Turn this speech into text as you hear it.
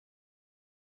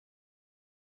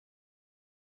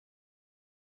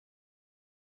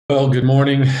Well, good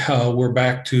morning. We're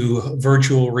back to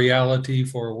virtual reality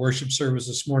for a worship service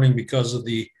this morning because of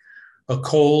the a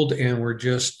cold, and we're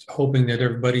just hoping that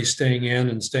everybody's staying in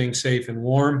and staying safe and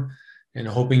warm, and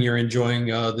hoping you're enjoying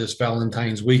this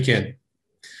Valentine's weekend.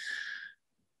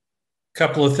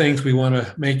 Couple of things we want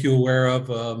to make you aware of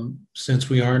since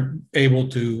we aren't able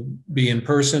to be in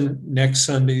person. Next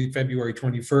Sunday, February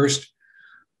 21st,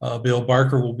 Bill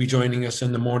Barker will be joining us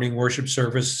in the morning worship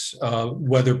service,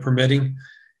 weather permitting,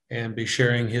 and be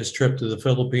sharing his trip to the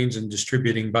Philippines and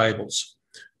distributing Bibles.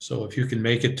 So if you can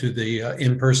make it to the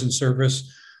in-person service,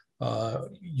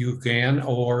 you can,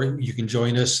 or you can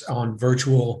join us on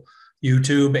virtual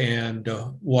YouTube and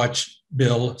watch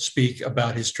Bill speak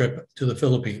about his trip to the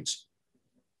Philippines.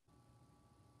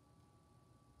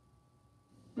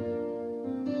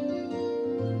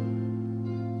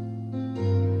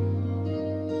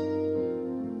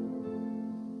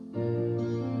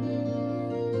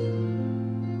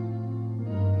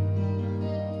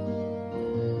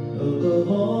 Above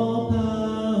all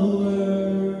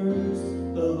powers,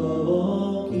 above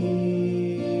all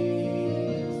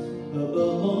kings,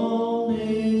 above all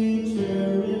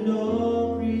nature and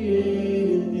all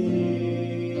created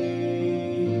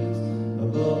things,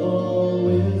 above all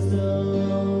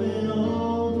wisdom and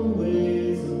all the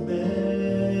ways of man,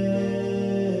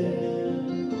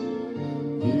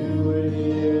 you were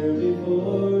here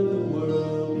before the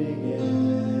world began.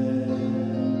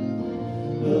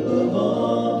 Above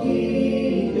all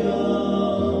kingdoms,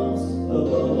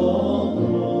 above all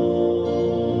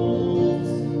thrones,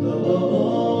 above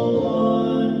all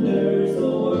wonders the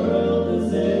world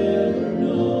has ever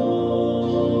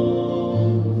known,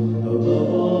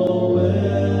 above all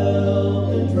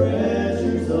wealth and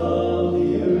treasures of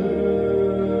the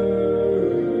earth,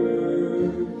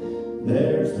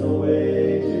 there's no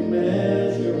way to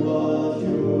measure what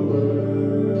you're worth.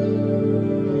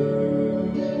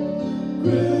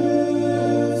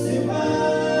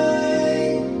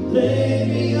 Crucified, laid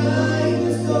behind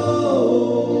the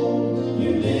stone,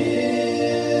 you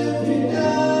lived to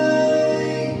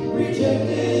die,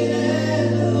 rejected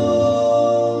and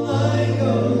alone, like a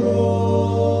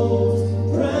rose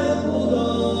trampled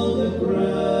on the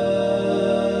ground.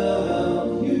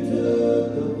 You took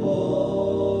the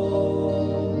fall,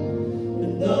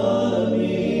 and not a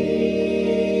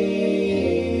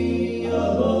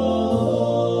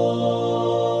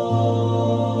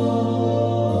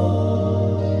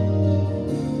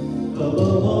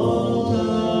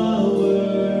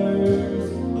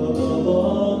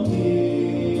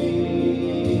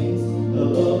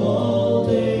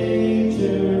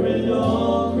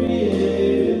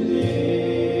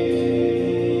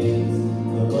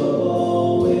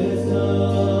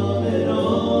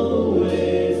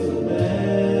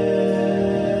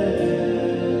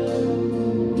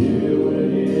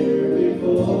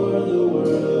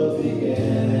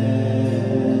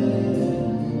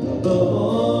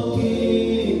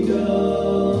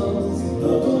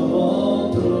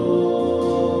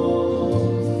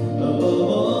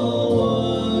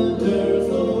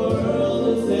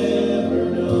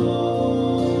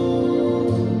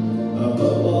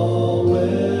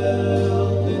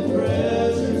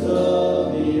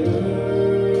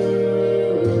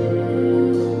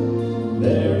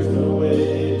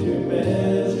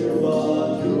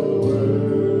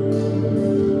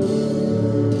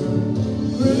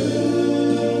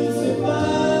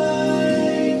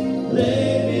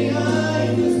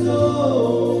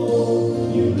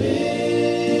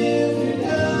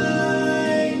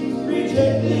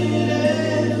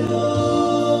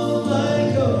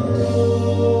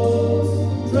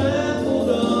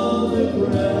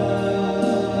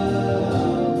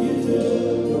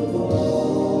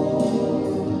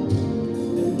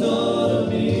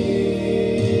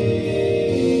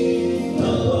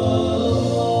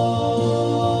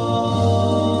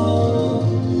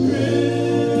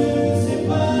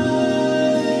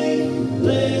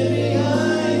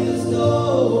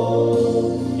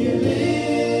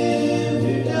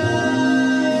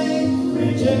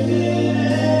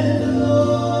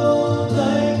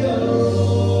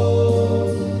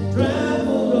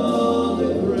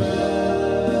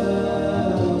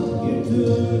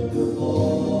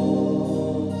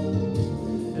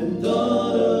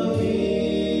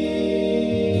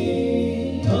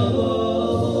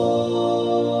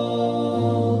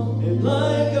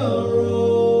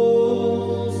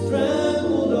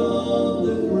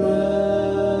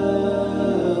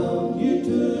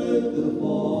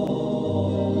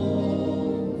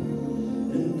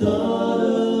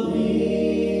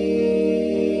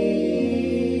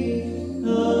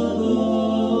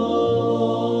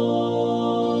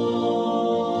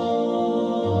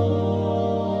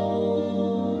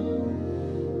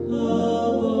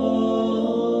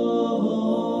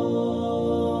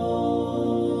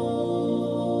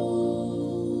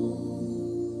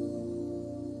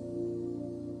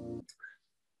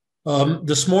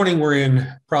This morning we're in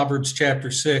Proverbs chapter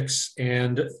 6,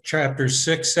 and chapters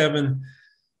 6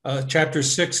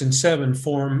 and 7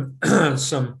 form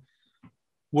some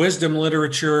wisdom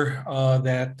literature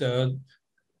that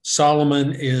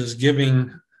Solomon is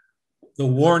giving the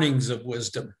warnings of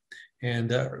wisdom.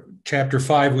 And chapter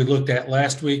 5 we looked at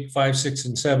last week, 5, 6,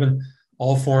 and 7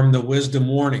 all form the wisdom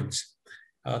warnings.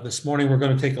 This morning we're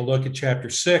going to take a look at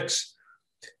chapter 6.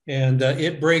 And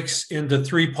it breaks into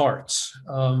three parts.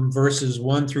 Verses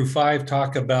 1 through 5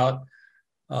 talk about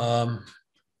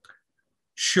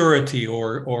surety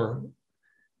or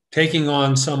taking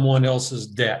on someone else's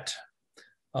debt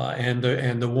and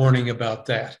the warning about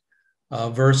that.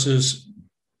 Verses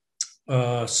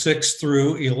 6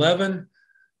 through 11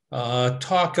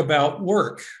 talk about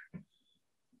work.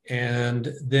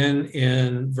 And then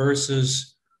in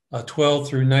verses 12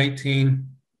 through 19,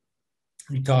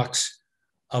 he talks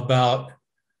about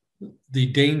the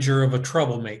danger of a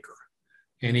troublemaker.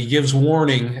 And he gives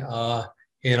warning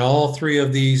in all three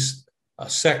of these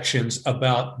sections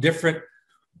about different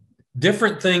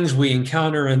things we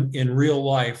encounter in real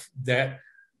life that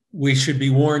we should be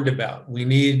warned about. We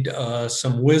need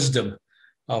some wisdom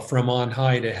from on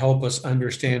high to help us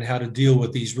understand how to deal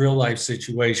with these real life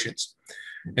situations.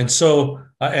 And so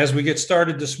as we get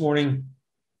started this morning,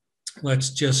 let's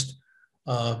just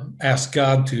ask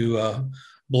God to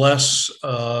bless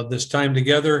this time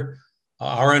together,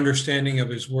 our understanding of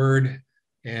his word,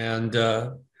 and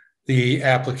the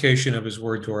application of his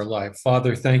word to our life.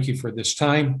 Father, thank you for this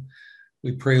time.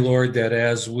 We pray, Lord, that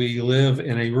as we live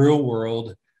in a real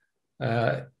world,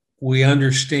 we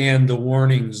understand the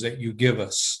warnings that you give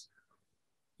us.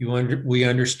 We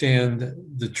understand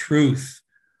the truth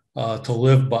to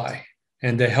live by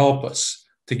and to help us,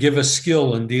 to give us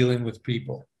skill in dealing with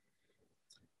people.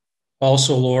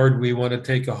 Also, Lord, we want to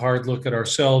take a hard look at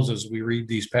ourselves as we read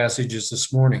these passages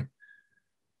this morning.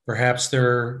 Perhaps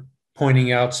they're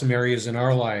pointing out some areas in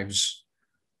our lives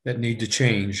that need to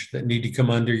change, that need to come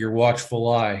under your watchful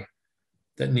eye,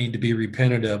 that need to be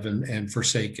repented of and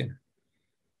forsaken.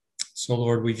 So,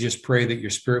 Lord, we just pray that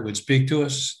your Spirit would speak to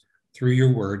us through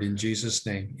your word. In Jesus'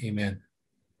 name, amen.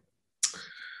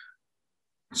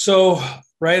 So,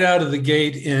 right out of the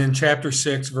gate in chapter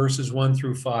 6, verses 1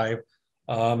 through 5,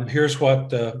 here's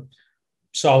what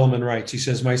Solomon writes. He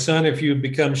says, "My son, if you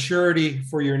become surety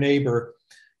for your neighbor,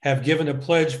 have given a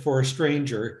pledge for a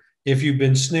stranger, if you've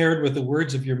been snared with the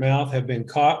words of your mouth, have been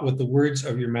caught with the words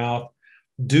of your mouth,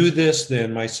 do this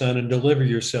then, my son, and deliver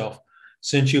yourself.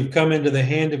 Since you've come into the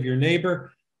hand of your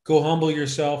neighbor, go humble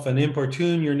yourself and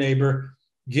importune your neighbor.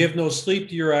 Give no sleep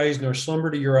to your eyes, nor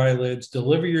slumber to your eyelids.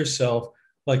 Deliver yourself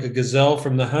like a gazelle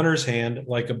from the hunter's hand,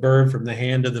 like a bird from the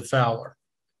hand of the fowler."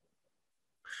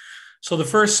 So the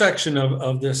first section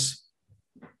of this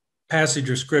passage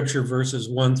of scripture, verses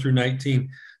 1 through 19,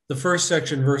 the first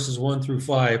section, verses 1 through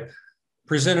 5,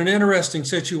 present an interesting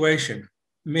situation.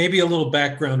 Maybe a little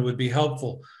background would be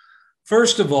helpful.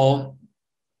 First of all,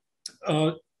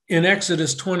 in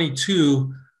Exodus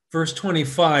 22, verse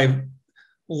 25,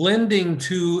 lending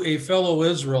to a fellow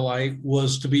Israelite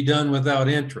was to be done without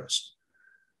interest.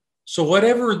 So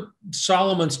whatever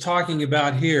Solomon's talking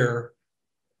about here,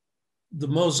 the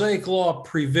Mosaic law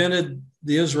prevented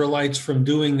the Israelites from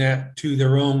doing that to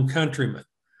their own countrymen.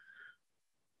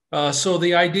 So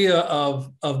the idea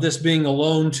of this being a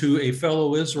loan to a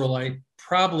fellow Israelite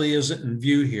probably isn't in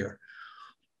view here.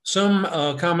 Some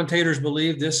commentators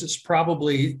believe this is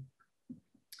probably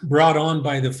brought on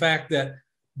by the fact that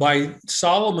by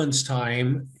Solomon's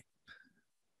time,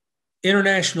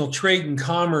 international trade and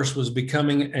commerce was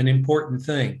becoming an important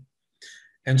thing.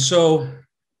 And so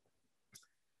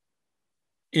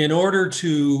in order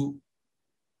to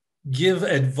give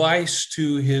advice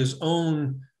to his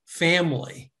own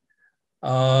family,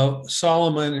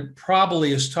 Solomon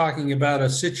probably is talking about a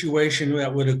situation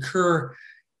that would occur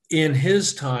in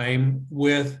his time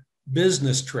with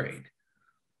business trade.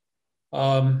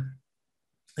 And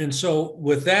so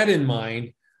with that in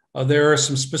mind, there are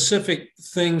some specific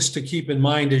things to keep in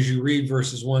mind as you read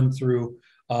verses 1 through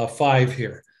 5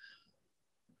 here.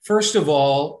 First of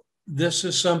all, this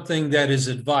is something that is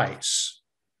advice.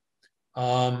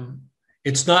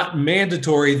 It's not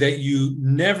mandatory that you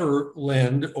never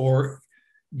lend or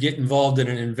get involved in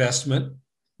an investment,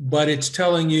 but it's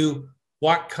telling you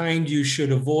what kind you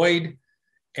should avoid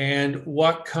and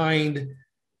what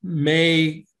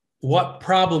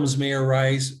problems may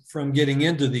arise from getting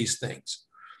into these things.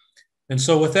 And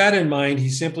so with that in mind, he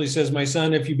simply says, "My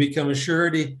son, if you become a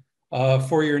surety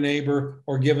for your neighbor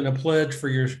or given a pledge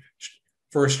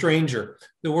for a stranger."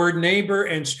 The word neighbor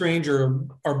and stranger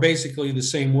are basically the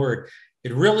same word.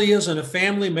 It really isn't a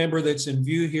family member that's in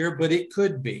view here, but it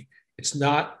could be. It's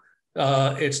not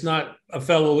a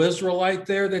fellow Israelite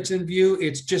there that's in view.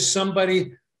 It's just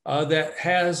somebody that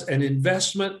has an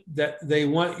investment that they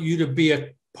want you to be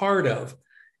a part of.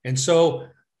 And so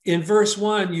in verse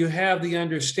 1, you have the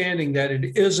understanding that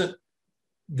it isn't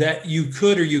that you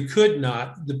could or you could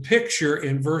not. The picture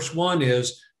in verse 1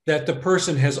 is that the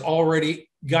person has already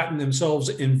gotten themselves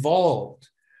involved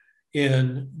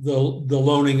in the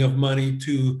loaning of money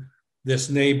to this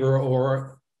neighbor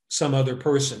or some other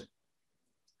person.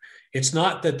 It's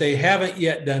not that they haven't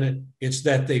yet done it, it's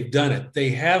that they've done it. They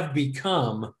have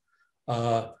become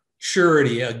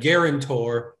surety, a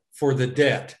guarantor for the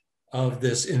debt of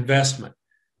this investment.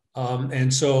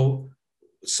 And so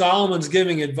Solomon's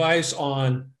giving advice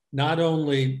on not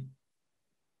only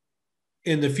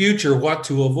in the future what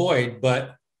to avoid,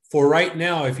 but for right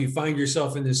now, if you find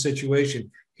yourself in this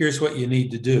situation, here's what you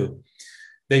need to do.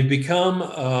 They've become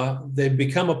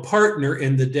a partner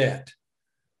in the debt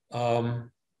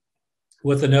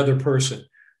with another person.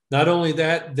 Not only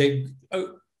that, they've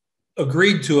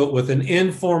agreed to it with an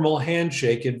informal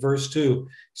handshake. In verse 2, it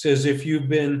says, if you've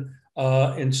been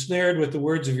ensnared with the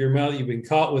words of your mouth, you've been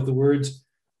caught with the words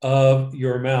of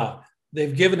your mouth.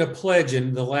 They've given a pledge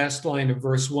in the last line of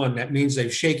verse 1. That means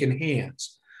they've shaken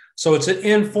hands. So it's an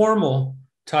informal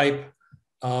type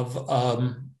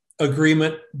of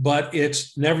agreement, but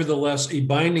it's nevertheless a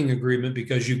binding agreement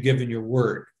because you've given your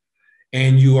word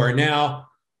and you are now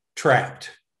trapped.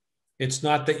 It's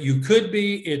not that you could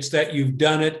be, it's that you've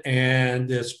done it, and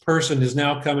this person is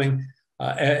now coming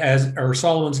or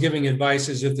Solomon's giving advice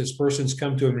as if this person's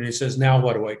come to him and he says, now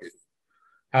what do I do?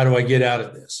 How do I get out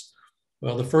of this?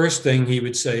 Well, the first thing he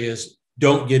would say is,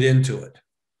 don't get into it.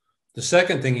 The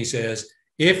second thing he says,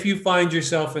 if you find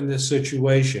yourself in this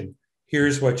situation,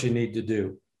 here's what you need to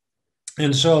do.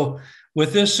 And so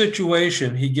with this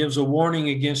situation, he gives a warning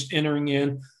against entering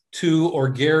into or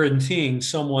guaranteeing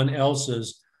someone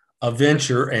else's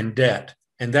venture and debt.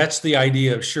 And that's the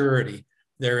idea of surety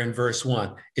there in verse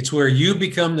 1. It's where you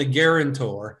become the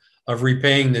guarantor of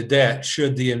repaying the debt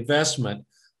should the investment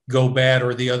go bad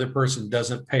or the other person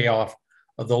doesn't pay off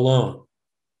the loan.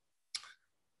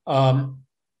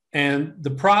 And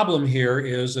the problem here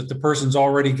is that the person's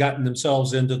already gotten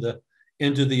themselves into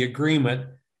the agreement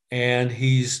and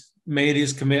he's made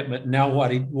his commitment. Now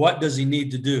what does he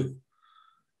need to do?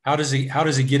 How does he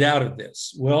get out of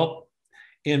this? Well,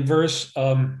 in verse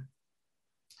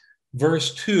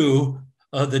 2,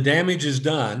 the damage is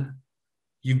done.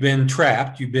 You've been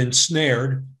trapped, you've been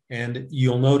snared, and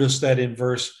you'll notice that in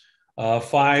verse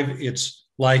 5, it's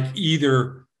like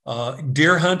either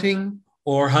deer hunting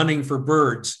or hunting for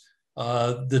birds.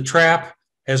 The trap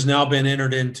has now been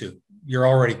entered into. You're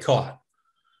already caught.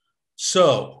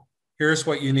 So here's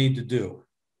what you need to do.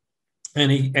 And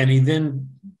he then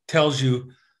tells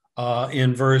you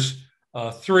in verse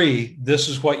 3, this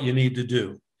is what you need to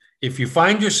do. If you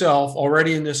find yourself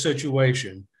already in this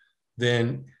situation,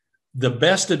 then the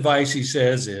best advice he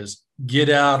says is get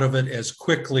out of it as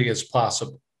quickly as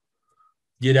possible.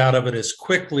 Get out of it as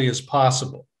quickly as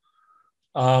possible.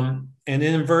 And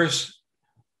in verse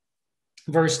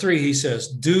 3, he says,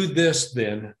 do this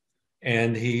then.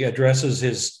 And he addresses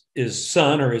his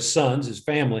son or his sons, his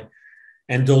family,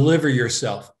 and deliver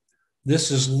yourself. This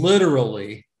is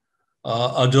literally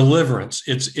a deliverance.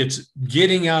 It's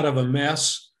getting out of a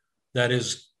mess that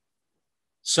is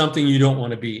something you don't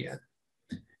want to be in.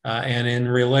 And in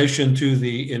relation to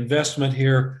the investment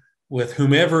here with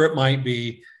whomever it might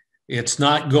be, it's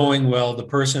not going well. The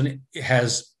person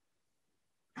has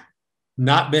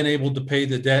not been able to pay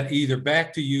the debt either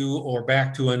back to you or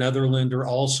back to another lender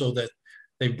also that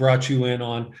they brought you in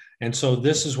on. And so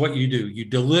this is what you do. You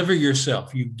deliver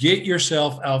yourself. You get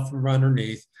yourself out from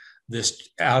underneath this,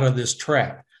 out of this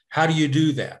trap. How do you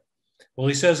do that? Well,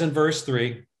 he says in verse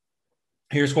 3,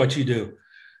 here's what you do.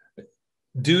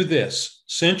 Do this.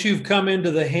 Since you've come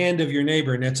into the hand of your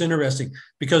neighbor, and that's interesting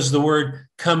because the word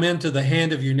come into the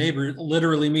hand of your neighbor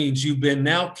literally means you've been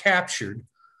now captured.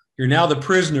 You're now the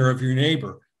prisoner of your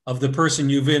neighbor, of the person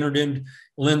you've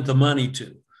lent the money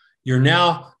to. You're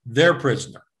now their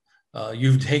prisoner.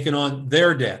 You've taken on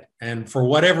their debt. And for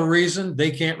whatever reason,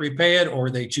 they can't repay it or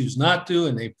they choose not to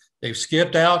and they've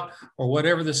skipped out or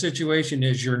whatever the situation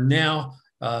is, you're now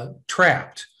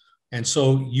trapped. And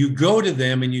so you go to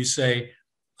them and you say,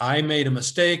 I made a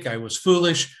mistake. I was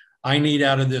foolish. I need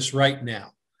out of this right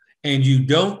now. And you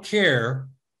don't care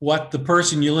what the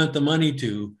person you lent the money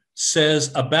to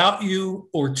says about you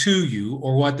or to you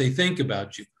or what they think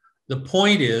about you. The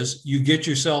point is you get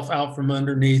yourself out from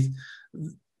underneath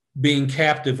being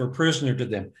captive or prisoner to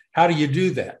them. How do you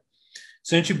do that?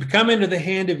 Since you come into the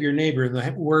hand of your neighbor, and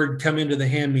the word come into the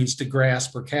hand means to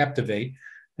grasp or captivate,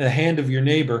 the hand of your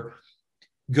neighbor,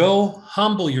 go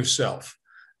humble yourself.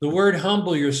 The word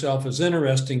humble yourself is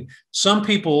interesting. Some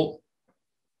people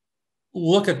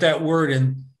look at that word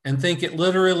and think it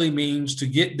literally means to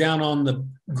get down on the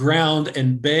ground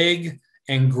and beg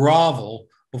and grovel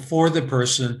before the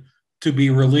person to be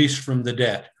released from the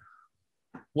debt.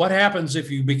 What happens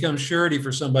if you become surety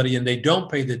for somebody and they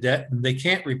don't pay the debt and they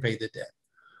can't repay the debt?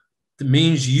 It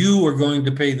means you are going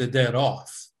to pay the debt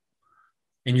off,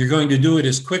 and you're going to do it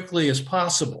as quickly as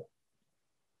possible.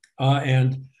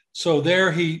 And so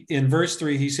there in verse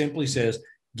 3, he simply says,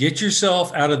 get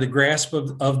yourself out of the grasp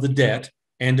of the debt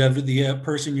and of the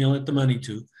person you lent the money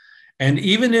to. And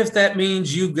even if that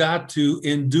means you've got to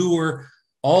endure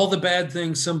all the bad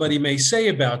things somebody may say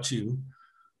about you,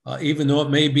 even though it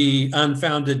may be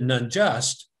unfounded and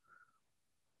unjust,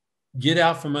 get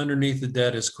out from underneath the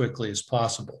debt as quickly as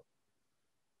possible.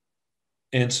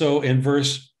 And so in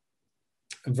verse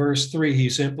 3, he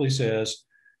simply says,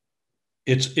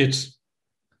 it's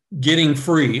getting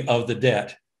free of the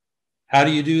debt. How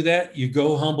do you do that? You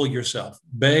go humble yourself,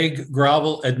 beg,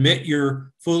 grovel, admit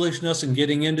your foolishness in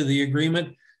getting into the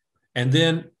agreement. And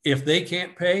then if they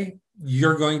can't pay,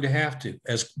 you're going to have to,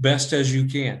 as best as you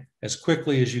can, as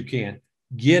quickly as you can.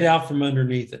 Get out from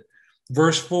underneath it.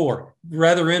 Verse 4,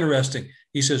 rather interesting.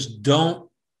 He says, don't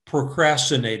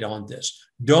procrastinate on this.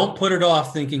 Don't put it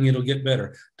off thinking it'll get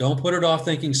better. Don't put it off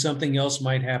thinking something else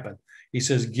might happen. He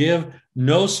says, give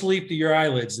no sleep to your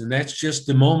eyelids. And that's just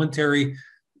the momentary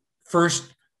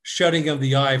first shutting of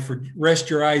the eye for rest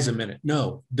your eyes a minute.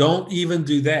 No, don't even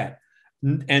do that.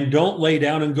 And don't lay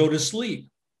down and go to sleep.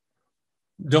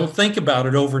 Don't think about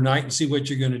it overnight and see what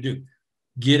you're going to do.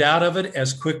 Get out of it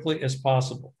as quickly as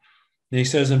possible. And he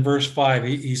says in verse 5,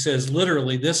 he says,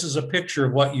 literally, this is a picture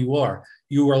of what you are.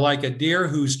 You are like a deer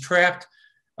who's trapped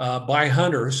by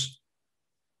hunters,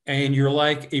 and you're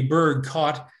like a bird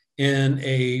caught in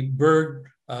a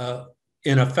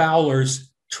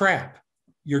fowler's trap.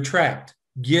 You're trapped.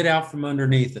 Get out from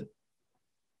underneath it.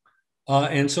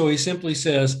 And so he simply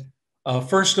says,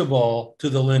 first of all, to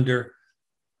the lender,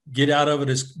 get out of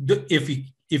it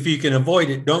if you can avoid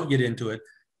it, don't get into it.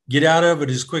 Get out of it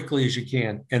as quickly as you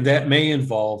can. And that may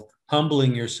involve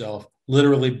humbling yourself,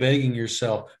 literally begging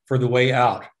yourself for the way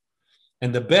out.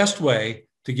 And the best way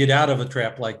to get out of a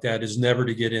trap like that is never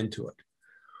to get into it.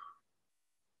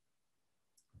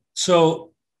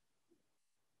 So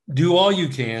do all you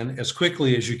can as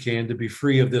quickly as you can to be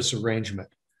free of this arrangement,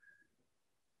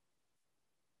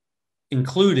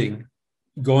 including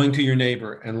going to your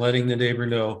neighbor and letting the neighbor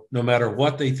know, no matter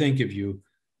what they think of you,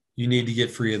 you need to get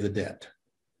free of the debt.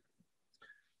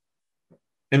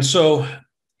 And so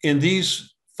in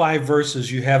these 5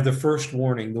 verses, you have the first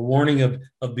warning, the warning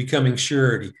of becoming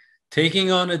surety,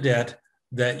 taking on a debt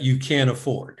that you can't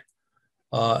afford.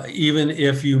 Even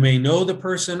if you may know the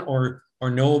person or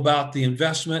know about the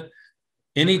investment,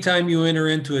 anytime you enter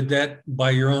into a debt by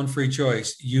your own free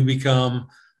choice, you become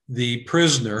the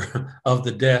prisoner of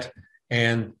the debt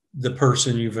and the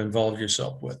person you've involved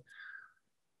yourself with.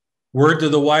 Word to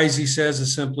the wise, he says,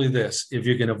 is simply this: if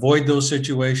you can avoid those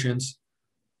situations,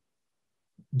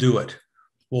 do it.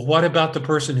 Well, what about the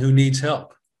person who needs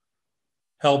help?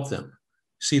 Help them.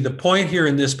 See, the point here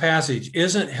in this passage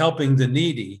isn't helping the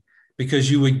needy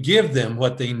because you would give them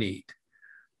what they need.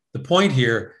 The point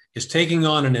here is taking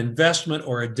on an investment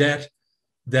or a debt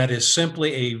that is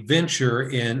simply a venture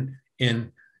in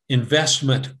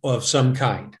investment of some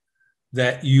kind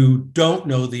that you don't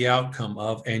know the outcome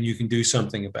of and you can do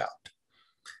something about.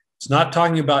 It's not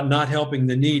talking about not helping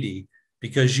the needy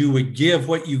because you would give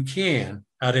what you can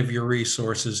out of your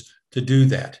resources to do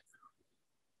that.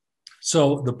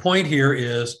 So the point here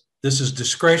is this is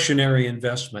discretionary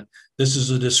investment. This is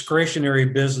a discretionary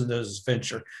business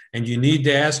venture. And you need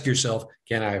to ask yourself,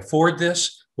 can I afford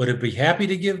this? Would I be happy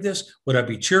to give this? Would I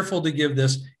be cheerful to give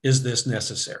this? Is this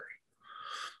necessary?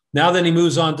 Now then he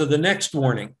moves on to the next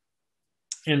warning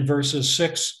in verses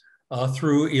 6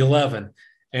 through 11.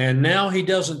 And now he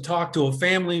doesn't talk to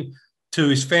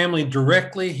his family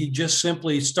directly. He just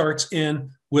simply starts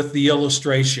in with the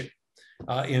illustration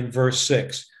in verse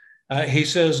 6. He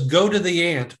says, go to the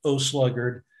ant, O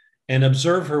sluggard, and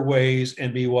observe her ways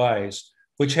and be wise,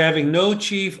 which having no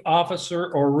chief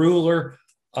officer or ruler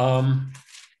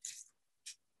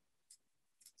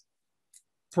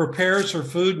prepares her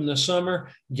food in the summer,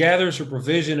 gathers her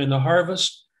provision in the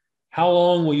harvest. How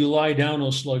long will you lie down,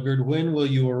 O sluggard? When will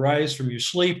you arise from your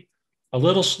sleep? A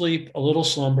little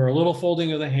slumber, a little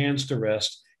folding of the hands to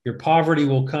rest. Your poverty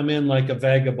will come in like a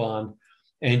vagabond,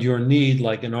 and your need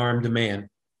like an armed man.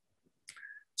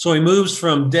 So he moves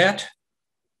from debt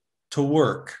to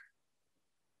work,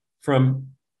 from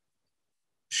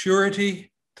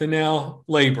surety to now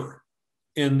labor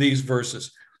in these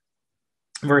verses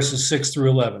 6 through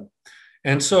 11.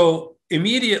 And so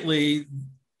immediately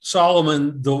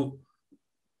Solomon, the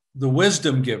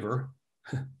wisdom giver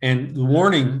and the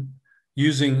warning,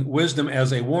 using wisdom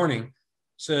as a warning,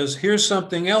 says, here's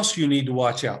something else you need to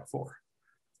watch out for.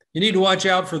 You need to watch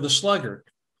out for the sluggard.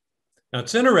 Now,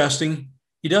 it's interesting.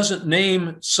 He doesn't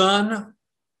name son.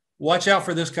 Watch out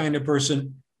for this kind of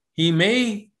person. He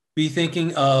may be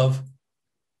thinking of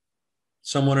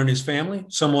someone in his family,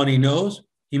 someone he knows.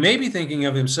 He may be thinking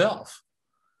of himself.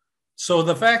 So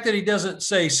the fact that he doesn't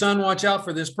say, son, watch out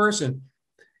for this person,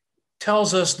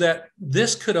 tells us that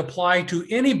this could apply to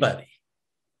anybody,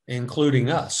 including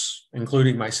us,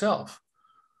 including myself,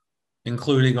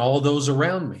 including all those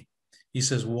around me. He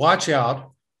says, watch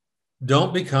out,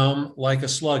 don't become like a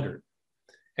sluggard.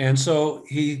 And so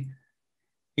he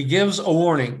gives a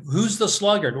warning. Who's the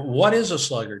sluggard? What is a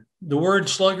sluggard? The word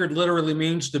sluggard literally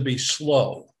means to be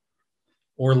slow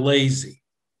or lazy.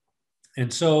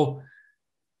 And so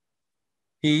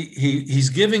he's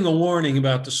giving a warning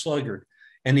about the sluggard.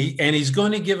 And he's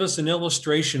going to give us an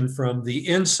illustration from the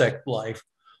insect life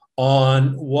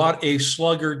on what a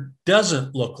sluggard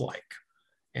doesn't look like.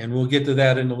 And we'll get to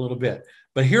that in a little bit.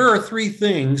 But here are 3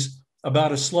 things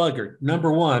about a sluggard.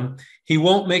 Number 1, he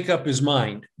won't make up his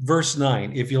mind. Verse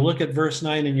 9. If you look at verse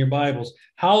 9 in your Bibles,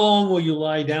 how long will you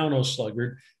lie down, O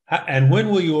sluggard? And when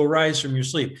will you arise from your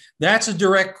sleep? That's a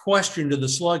direct question to the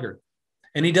sluggard.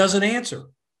 And he doesn't answer.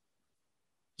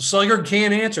 The sluggard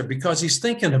can't answer because he's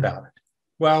thinking about it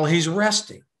while he's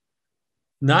resting,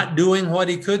 not doing what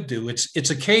he could do.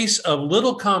 It's a case of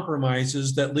little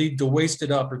compromises that lead to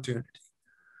wasted opportunity.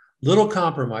 Little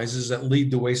compromises that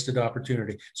lead to wasted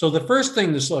opportunity. So the first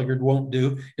thing the sluggard won't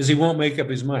do is he won't make up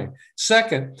his mind.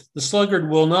 Second, the sluggard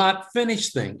will not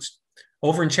finish things.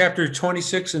 Over in chapter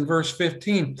 26 and verse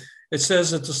 15, it says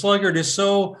that the sluggard is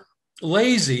so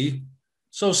lazy,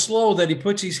 so slow that he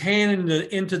puts his hand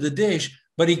into the dish,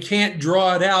 but he can't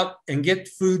draw it out and get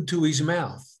food to his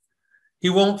mouth. He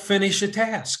won't finish a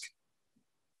task.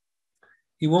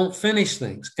 He won't finish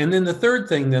things. And then the third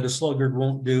thing that a sluggard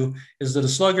won't do is that a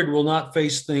sluggard will not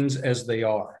face things as they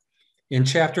are. In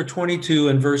chapter 22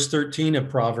 and verse 13 of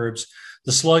Proverbs,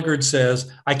 the sluggard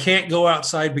says, I can't go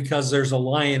outside because there's a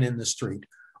lion in the street,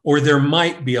 or there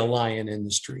might be a lion in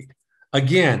the street.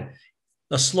 Again,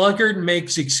 a sluggard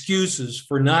makes excuses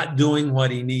for not doing what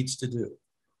he needs to do.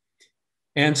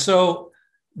 And so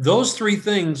those 3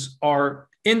 things are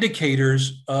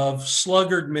indicators of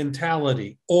sluggard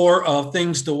mentality or of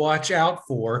things to watch out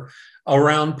for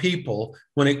around people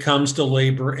when it comes to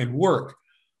labor and work.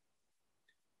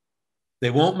 They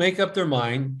won't make up their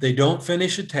mind, they don't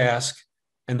finish a task,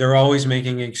 and they're always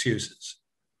making excuses.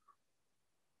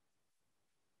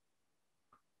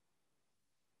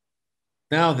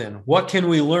 Now then, what can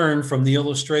we learn from the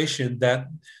illustration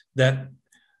that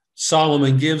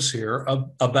Solomon gives here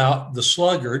about the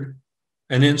sluggard,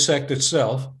 an insect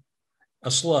itself,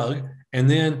 a slug, and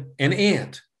then an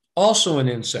ant, also an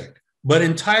insect, but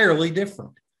entirely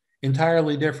different,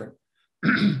 entirely different.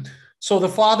 So the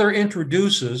father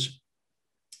introduces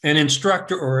an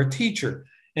instructor or a teacher.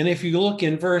 And if you look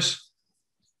in verse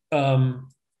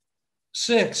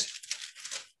 6,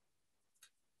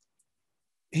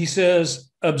 he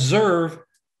says, observe,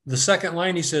 the second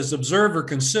line he says, observe or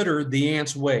consider the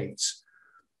ant's ways.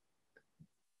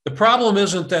 The problem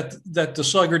isn't that the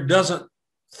sluggard doesn't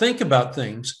think about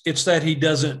things, it's that he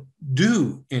doesn't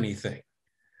do anything.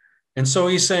 And so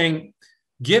he's saying,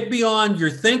 get beyond your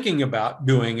thinking about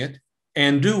doing it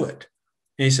and do it.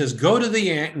 And he says, go to the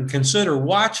ant and consider,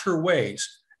 watch her ways.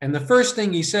 And the first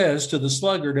thing he says to the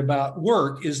sluggard about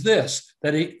work is this,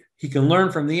 that he can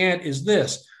learn from the ant is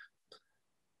this.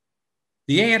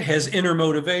 The ant has inner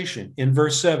motivation in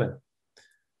verse 7.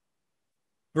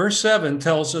 Verse 7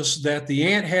 tells us that the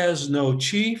ant has no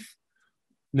chief,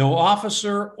 no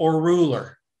officer or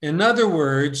ruler. In other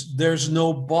words, there's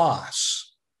no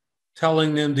boss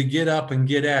telling them to get up and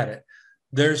get at it.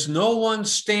 There's no one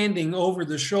standing over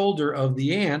the shoulder of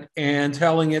the ant and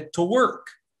telling it to work.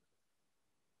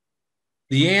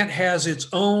 The ant has its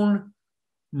own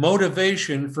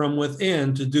motivation from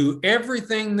within to do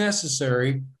everything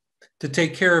necessary to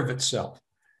take care of itself.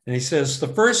 And he says the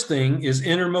first thing is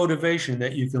inner motivation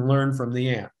that you can learn from the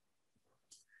ant.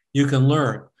 You can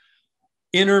learn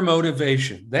inner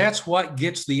motivation. That's what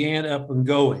gets the ant up and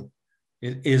going.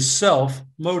 It is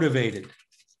self-motivated.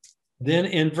 Then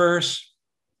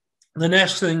the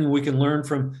next thing we can learn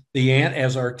from the ant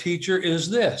as our teacher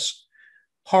is this,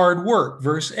 hard work,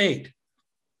 verse 8.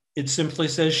 it simply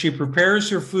says she prepares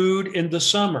her food in the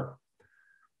summer.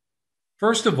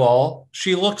 First of all,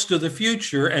 she looks to the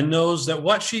future and knows that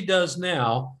what she does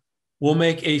now will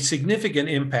make a significant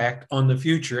impact on the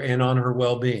future and on her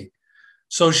well-being.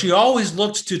 So she always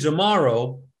looks to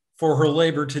tomorrow for her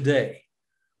labor today,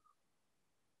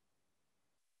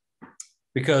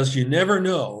 because you never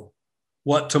know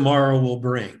what tomorrow will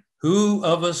bring. Who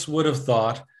of us would have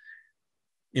thought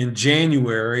in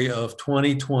January of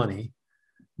 2020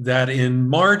 that in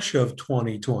March of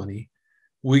 2020,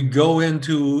 we go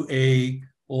into a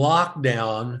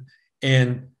lockdown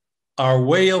and our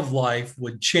way of life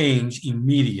would change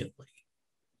immediately.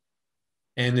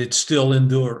 And it's still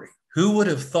enduring. Who would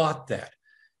have thought that?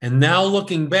 And now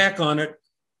looking back on it,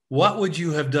 what would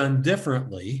you have done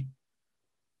differently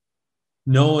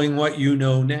knowing what you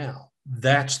know now?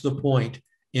 That's the point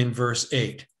in verse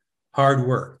 8. Hard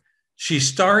work. She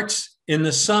starts in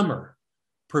the summer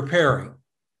preparing.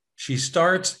 She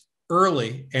starts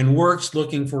early and works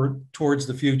looking towards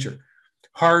the future.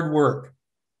 Hard work.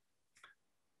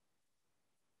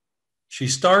 She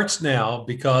starts now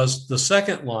because the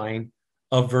second line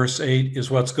of verse 8 is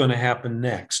what's going to happen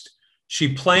next.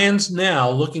 She plans now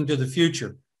looking to the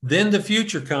future. Then the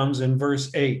future comes in verse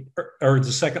 8, or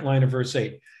the second line of verse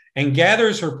 8, and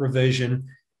gathers her provision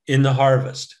in the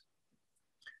harvest.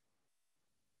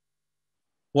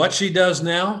 What she does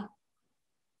now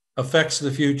affects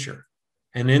the future.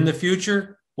 And in the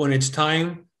future, when it's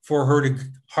time for her to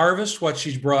harvest what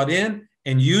she's brought in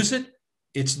and use it,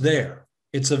 it's there.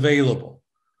 It's available.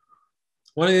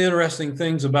 One of the interesting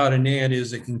things about an ant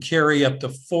is it can carry up to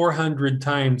 400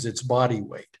 times its body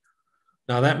weight.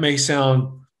 Now, that may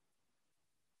sound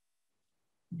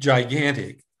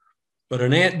gigantic, but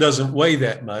an ant doesn't weigh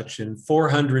that much, and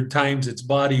 400 times its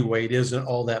body weight isn't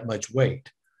all that much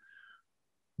weight.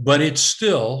 But it's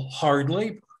still hard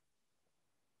labor.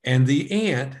 And the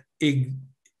ant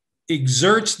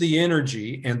exerts the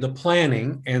energy and the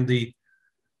planning and the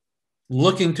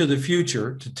looking to the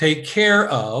future to take care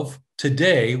of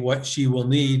today what she will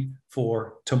need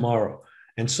for tomorrow.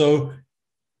 And so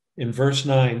in verse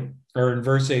 9 or in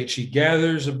verse 8, she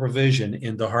gathers a provision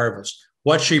in the harvest.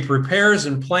 What she prepares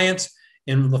and plants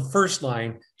in the first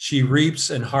line, she reaps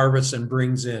and harvests and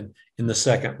brings in the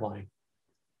second line.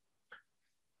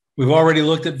 We've already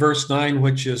looked at verse 9,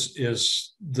 which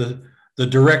is the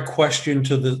direct question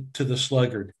to the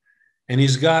sluggard. And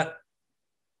he's got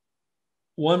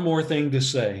one more thing to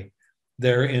say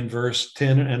there in verse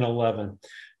 10 and 11. He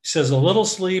says, a little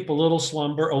sleep, a little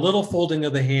slumber, a little folding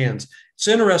of the hands. It's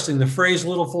interesting. The phrase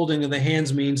little folding of the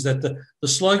hands means that the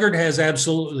sluggard has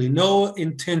absolutely no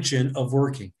intention of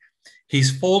working.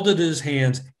 He's folded his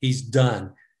hands. He's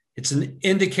done. It's an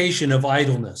indication of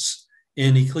idleness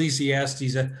in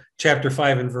Ecclesiastes chapter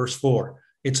 5 and verse 4.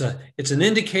 It's an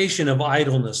indication of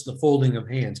idleness, the folding of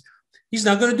hands. He's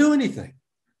not going to do anything.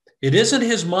 It isn't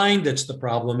his mind that's the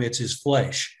problem. It's his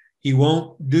flesh. He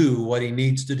won't do what he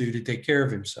needs to do to take care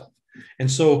of himself. And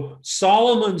so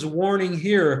Solomon's warning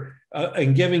here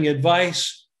and giving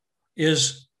advice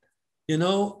is, you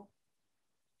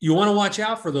want to watch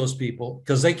out for those people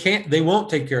because they won't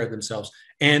take care of themselves.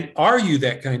 And are you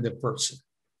that kind of person?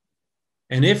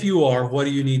 And if you are, what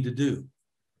do you need to do?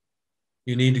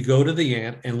 You need to go to the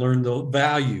ant and learn the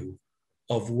value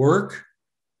of work,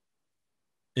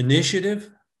 initiative,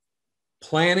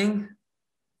 planning,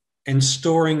 and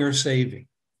storing or saving.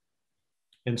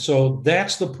 And so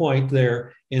that's the point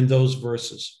there in those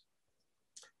verses.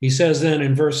 He says then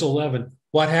in verse 11,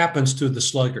 what happens to the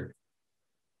sluggard?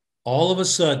 All of a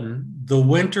sudden, the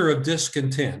winter of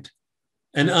discontent,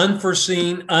 an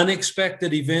unforeseen,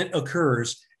 unexpected event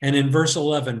occurs. And in verse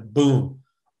 11, boom,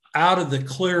 out of the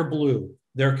clear blue,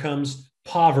 there comes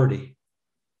poverty.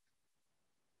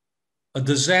 A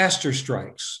disaster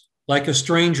strikes, like a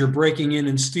stranger breaking in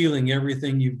and stealing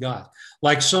everything you've got,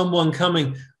 like someone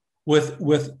coming with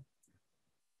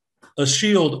a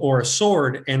shield or a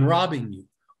sword and robbing you.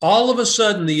 All of a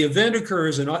sudden, the event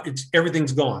occurs and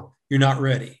everything's gone. You're not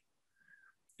ready.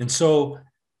 And so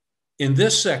in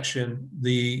this section,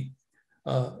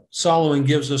 Solomon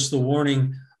gives us the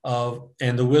warning of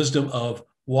and the wisdom of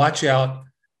watch out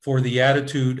for the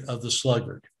attitude of the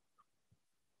sluggard.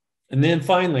 And then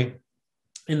finally,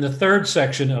 in the third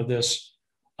section of this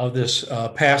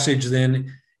passage,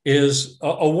 then is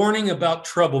a warning about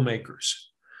troublemakers.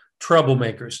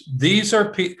 Troublemakers. These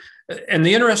are and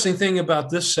the interesting thing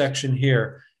about this section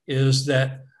here is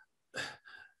that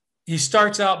he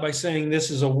starts out by saying this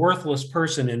is a worthless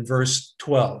person in verse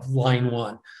 12, line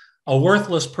 1. A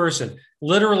worthless person.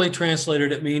 Literally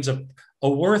translated, it means a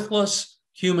worthless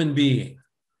human being.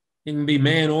 It can be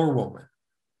man or woman.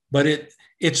 But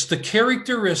It's the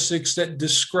characteristics that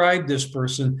describe this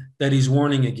person that he's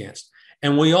warning against.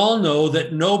 And we all know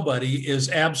that nobody is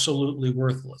absolutely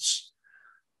worthless.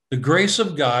 The grace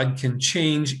of God can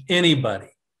change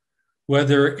anybody,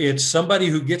 whether it's somebody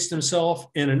who gets themselves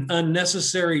in an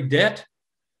unnecessary debt,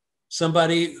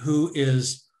 somebody who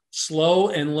is slow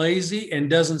and lazy and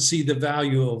doesn't see the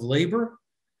value of labor,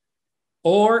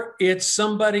 or it's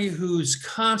somebody who's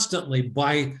constantly,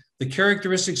 by the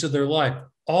characteristics of their life,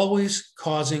 always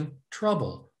causing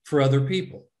trouble for other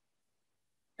people.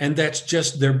 And that's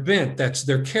just their bent, that's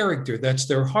their character, that's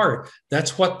their heart,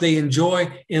 that's what they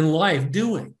enjoy in life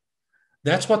doing.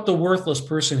 That's what the worthless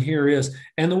person here is.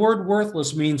 And the word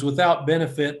worthless means without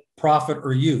benefit, profit,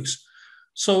 or use.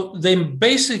 So they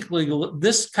basically,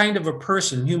 this kind of a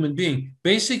person, human being,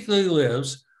 basically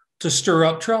lives to stir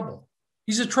up trouble.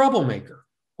 He's a troublemaker,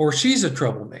 or she's a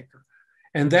troublemaker.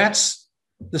 And that's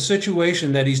the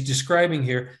situation that he's describing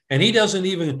here. And he doesn't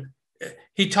even,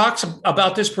 he talks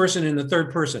about this person in the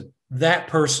third person, that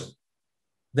person,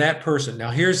 that person. Now,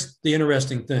 here's the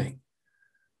interesting thing.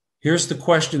 Here's the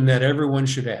question that everyone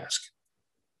should ask.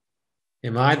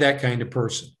 Am I that kind of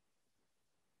person?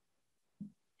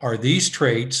 Are these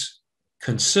traits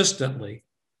consistently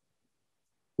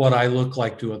what I look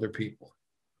like to other people?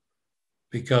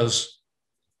 Because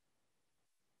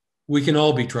we can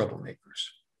all be troublemakers.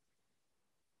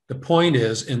 The point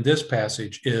is, in this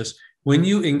passage, is when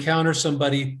you encounter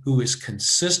somebody who is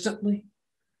consistently,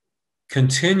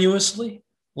 continuously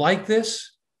like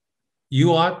this,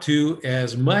 you ought to,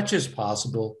 as much as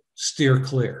possible, steer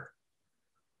clear.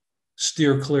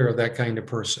 Steer clear of that kind of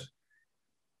person.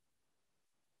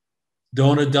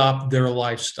 Don't adopt their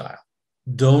lifestyle.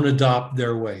 Don't adopt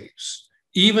their ways.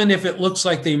 Even if it looks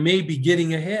like they may be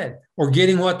getting ahead or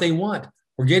getting what they want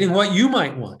or getting what you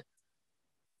might want.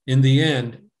 In the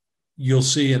end, you'll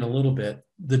see in a little bit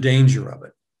the danger of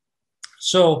it.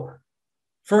 So,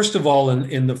 first of all,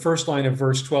 in the first line of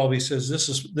verse 12, he says,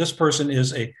 this person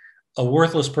is a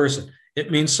worthless person.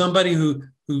 It means somebody who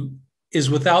is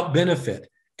without benefit,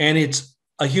 and it's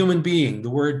a human being. The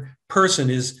word person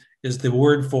is the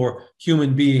word for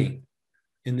human being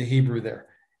in the Hebrew there.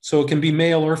 So it can be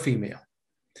male or female.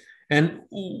 And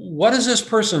what does this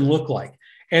person look like?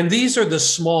 And these are the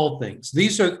small things.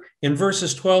 These are, in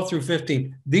verses 12 through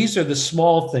 15, these are the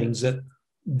small things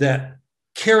that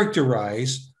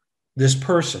characterize this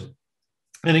person.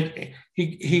 And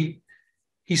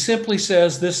he simply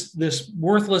says this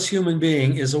worthless human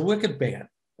being is a wicked man,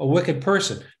 a wicked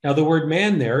person. Now, the word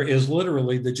man there is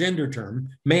literally the gender term,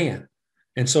 man.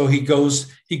 And so he goes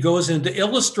into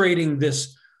illustrating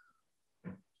this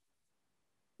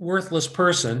worthless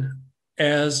person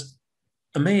as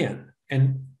a man.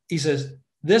 And he says,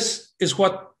 this is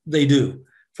what they do.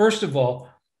 First of all,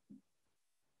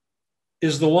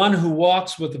 is the one who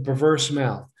walks with a perverse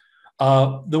mouth.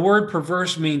 The word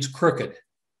perverse means crooked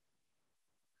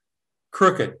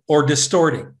or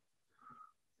distorting.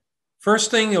 First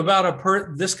thing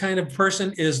about this kind of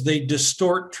person is they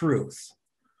distort truth.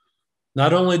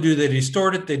 Not only do they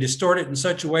distort it in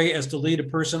such a way as to lead a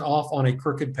person off on a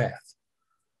crooked path.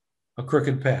 A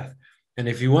crooked path. And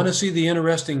if you want to see the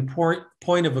interesting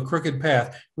point of a crooked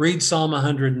path, read Psalm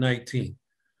 119.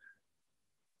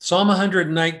 Psalm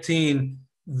 119,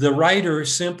 the writer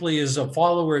simply is a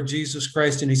follower of Jesus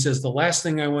Christ, and he says, the last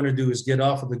thing I want to do is get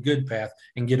off of the good path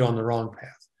and get on the wrong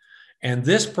path. And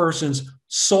this person's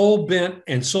sole bent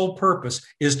and sole purpose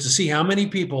is to see how many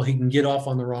people he can get off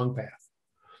on the wrong path.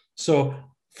 So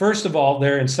first of all,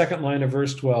 there in second line of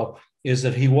verse 12 is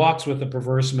that he walks with a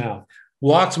perverse mouth.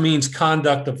 Walks means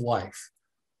conduct of life.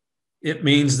 It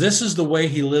means this is the way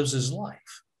he lives his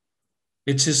life.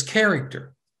 It's his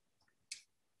character.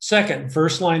 Second,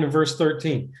 first line of verse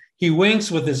 13, he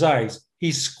winks with his eyes.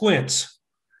 He squints.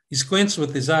 He squints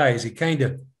with his eyes. He kind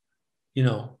of,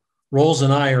 rolls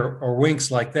an eye or winks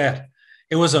like that.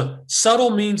 It was a subtle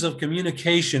means of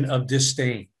communication of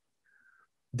disdain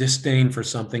for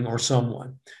something or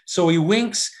someone. So he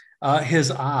winks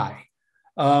his eye.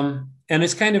 And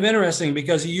it's kind of interesting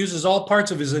because he uses all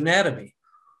parts of his anatomy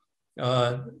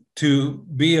to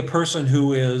be a person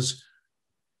who is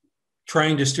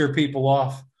trying to steer people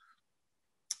off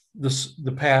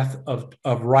the path of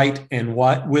right and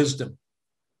wisdom.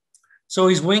 So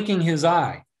he's winking his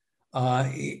eye.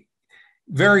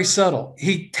 Very subtle.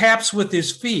 He taps with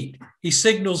his feet. He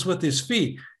signals with his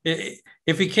feet.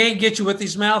 If he can't get you with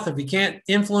his mouth, if he can't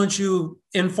influence you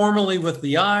informally with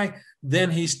the eye,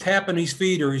 then he's tapping his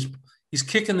feet, or he's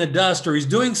kicking the dust, or he's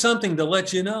doing something to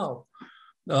let you know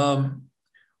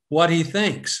what he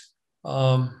thinks.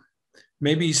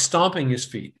 Maybe he's stomping his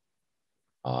feet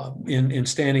in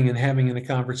standing and having in a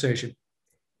conversation.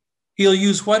 He'll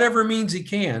use whatever means he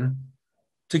can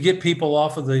to get people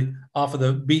off of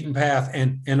the beaten path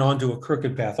and onto a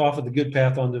crooked path, off of the good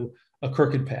path onto a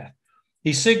crooked path.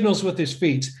 He signals with his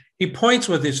feet. He points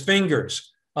with his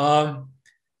fingers.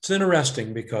 It's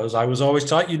interesting because I was always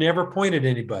taught you never point at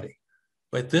anybody.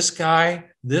 But this guy,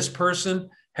 this person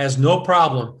has no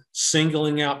problem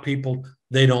singling out people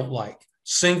they don't like,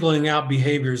 singling out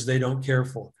behaviors they don't care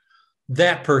for.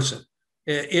 That person,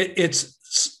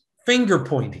 it's finger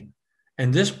pointing.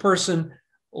 And this person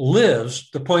lives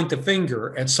to point the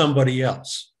finger at somebody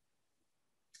else.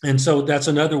 And so that's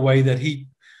another way that he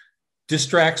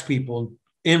distracts people,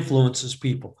 influences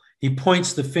people. He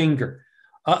points the finger.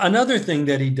 Another thing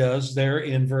that he does there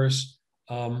in verse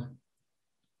 14,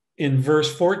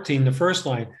 the first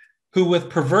line, who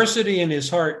with perversity in his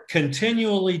heart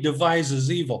continually devises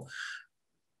evil.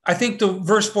 I think the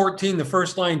verse 14, the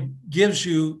first line, gives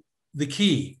you the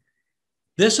key.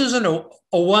 This isn't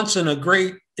a once in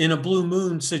a blue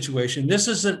moon situation. This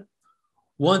isn't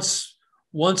once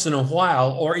in a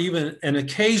while or even an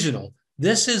occasional.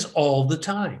 This is all the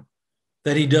time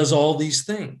that he does all these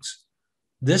things.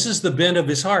 This is the bent of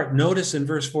his heart. Notice in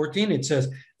verse 14, it says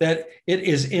that it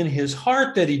is in his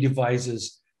heart that he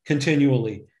devises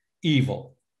continually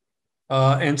evil.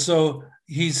 And so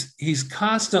he's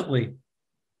constantly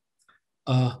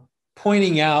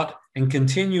pointing out and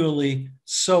continually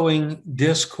sowing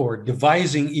discord,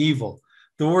 devising evil.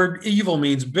 The word evil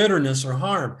means bitterness or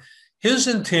harm. His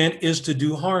intent is to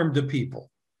do harm to people,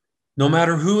 no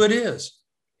matter who it is.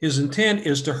 His intent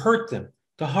is to hurt them,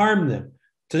 to harm them,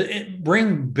 to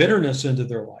bring bitterness into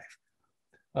their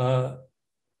life.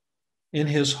 In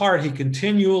his heart, he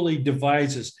continually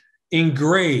devises,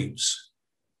 engraves.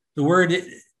 The word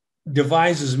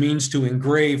devises means to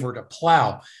engrave or to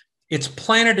plow. It's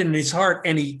planted in his heart,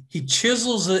 and he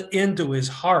chisels it into his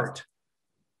heart.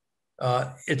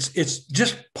 It's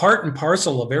just part and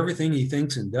parcel of everything he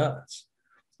thinks and does,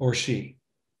 or she.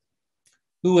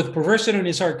 Who with perversity in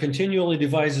his heart continually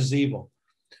devises evil,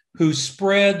 who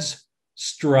spreads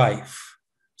strife,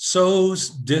 sows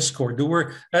discord. The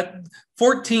word that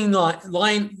 14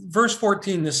 line, verse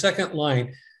 14, the second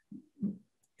line,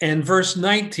 and verse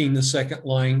 19, the second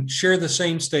line, share the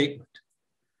same statement.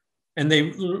 And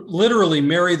they literally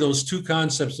marry those two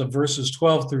concepts of verses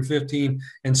 12 through 15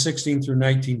 and 16 through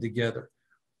 19 together.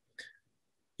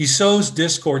 He sows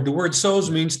discord. The word sows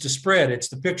means to spread. It's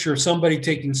the picture of somebody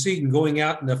taking seed and going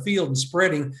out in the field and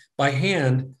spreading by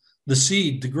hand the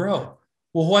seed to grow.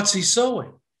 Well, what's he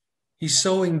sowing? He's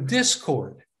sowing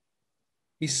discord.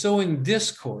 He's sowing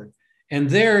discord. And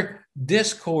their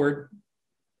discord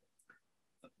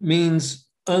means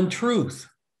untruth,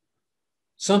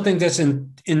 something that's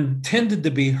intended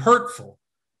to be hurtful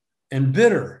and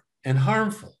bitter and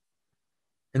harmful.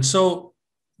 And so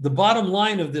the bottom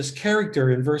line of this character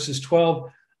in verses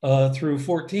 12 through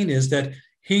 14 is that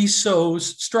he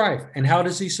sows strife. And how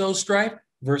does he sow strife?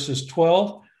 Verses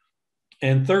 12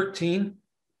 and 13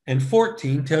 and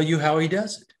 14 tell you how he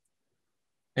does it.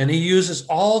 And he uses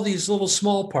all these little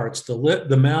small parts, the lip,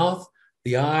 the mouth,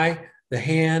 the eye, the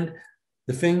hand,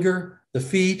 the finger, the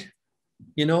feet,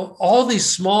 all these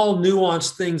small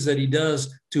nuanced things that he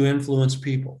does to influence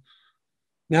people.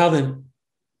 Now then,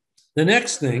 the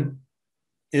next thing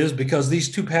is, because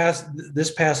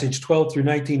this passage 12 through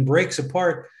 19 breaks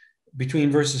apart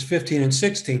between verses 15 and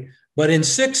 16, but in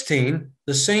 16,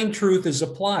 the same truth is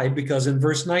applied, because in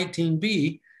verse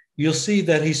 19b, you'll see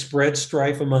that he spreads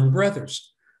strife among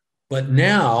brothers. But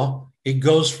now it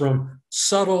goes from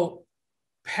subtle,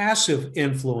 passive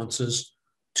influences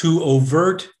to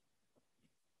overt,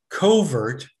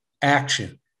 covert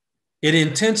action. It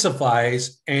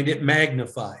intensifies and it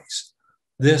magnifies.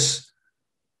 This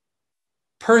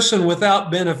person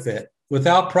without benefit,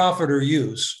 without profit or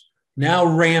use, now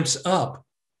ramps up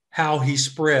how he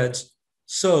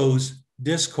sows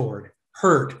discord,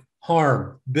 hurt,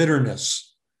 harm,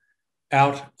 bitterness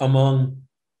out among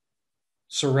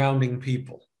surrounding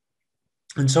people.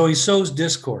 And so he sows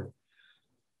discord.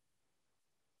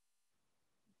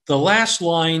 The last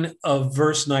line of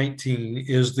verse 19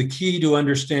 is the key to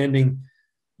understanding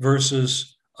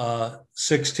verses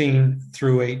 16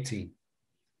 through 18.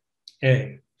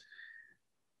 A.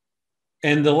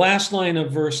 And the last line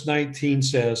of verse 19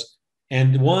 says,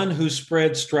 and one who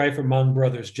spread strife among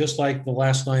brothers, just like the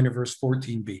last line of verse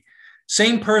 14b.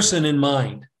 Same person in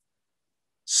mind,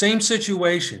 same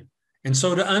situation. And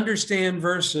so to understand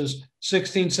verses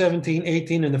 16, 17,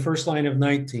 18, and the first line of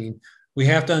 19, we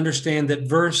have to understand that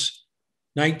verse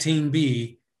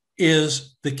 19b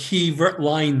is the key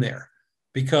line there,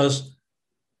 because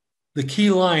the key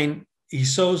line, he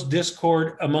sows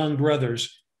discord among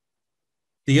brothers,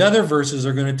 The other verses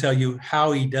are going to tell you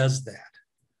how he does that.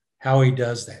 How he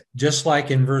does that. Just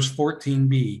like in verse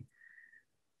 14b,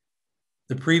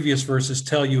 the previous verses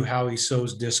tell you how he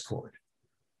sows discord.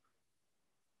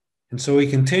 And so he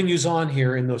continues on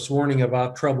here in this warning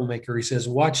about troublemaker. He says,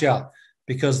 watch out,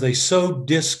 because they sow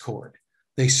discord.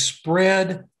 They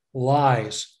spread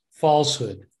lies,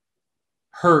 falsehood,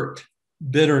 hurt,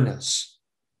 bitterness.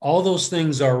 All those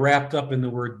things are wrapped up in the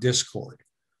word discord.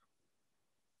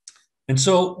 And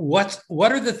so what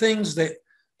are the things that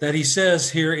he says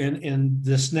here in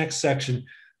this next section?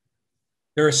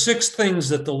 There are 6 things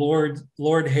that the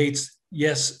Lord hates.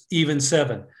 Yes, even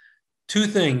 7. 2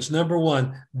 things. Number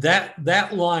 1,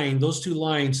 that line, those 2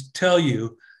 lines tell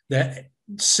you that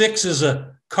 6 is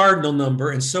a cardinal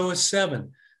number, and so is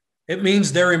 7. It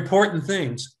means they're important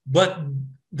things, but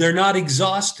they're not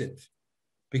exhaustive,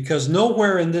 because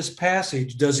nowhere in this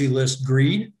passage does he list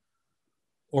greed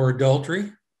or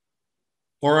adultery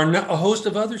or a host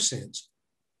of other sins.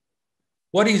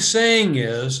 What he's saying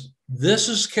is, this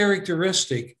is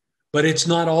characteristic, but it's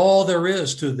not all there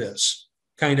is to this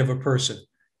kind of a person.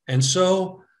 And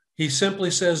so he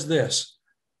simply says this,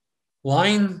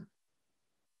 the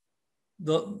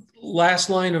last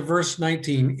line of verse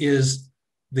 19 is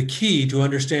the key to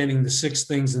understanding the 6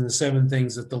 things and the 7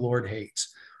 things that the Lord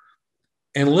hates.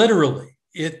 And literally,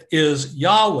 it is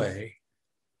Yahweh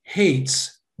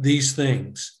hates these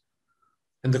things.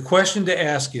 And the question to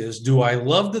ask is, do I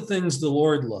love the things the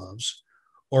Lord loves,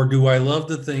 or do I love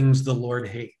the things the Lord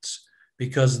hates?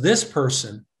 Because this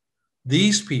person,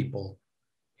 these people,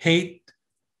 hate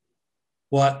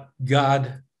what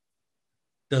God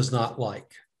does not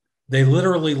like. They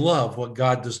literally love what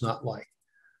God does not like.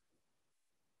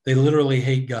 They literally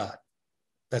hate God.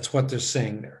 That's what they're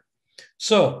saying there.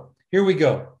 So here we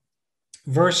go.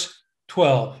 Verse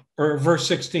 12 or verse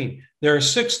 16. There are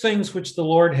 6 things which the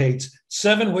Lord hates,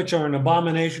 7 which are an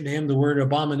abomination to him. The word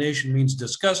abomination means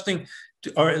disgusting,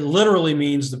 or it literally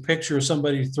means the picture of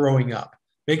somebody throwing up.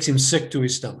 Makes him sick to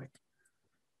his stomach.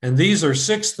 And these are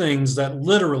 6 things that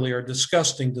literally are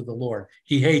disgusting to the Lord.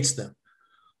 He hates them.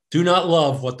 Do not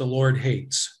love what the Lord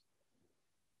hates.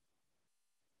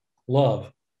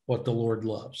 Love what the Lord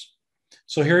loves.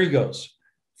 So here he goes.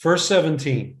 Verse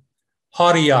 17,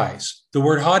 haughty eyes. The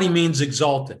word haughty means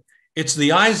exalted. It's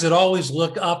the eyes that always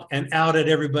look up and out at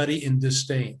everybody in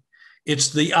disdain. It's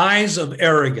the eyes of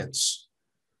arrogance.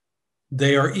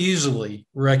 They are easily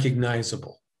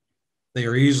recognizable. They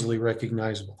are easily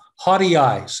recognizable. Haughty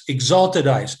eyes, exalted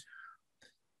eyes.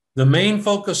 The main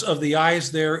focus of the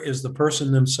eyes there is the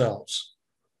person themselves.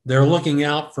 They're looking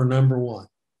out for number 1,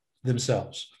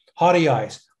 themselves. Haughty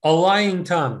eyes, a lying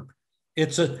tongue.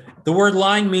 The word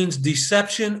lying means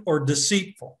deception or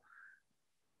deceitful.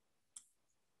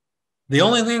 The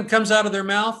only thing that comes out of their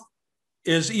mouth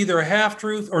is either a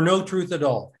half-truth or no truth at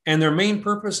all. And their main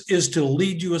purpose is to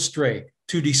lead you astray,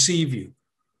 to deceive you,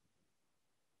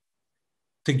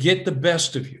 to get the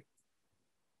best of you.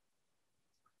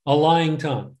 A lying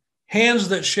tongue. Hands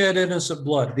that shed innocent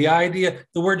blood. The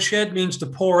word shed means to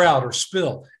pour out or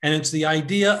spill. And it's the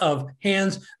idea of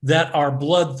hands that are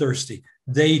bloodthirsty.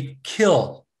 They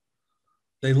kill.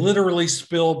 They literally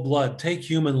spill blood, take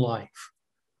human life.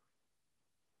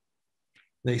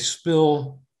 They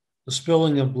spill, the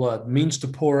spilling of blood means to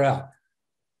pour out.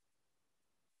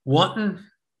 Wanton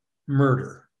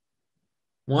murder.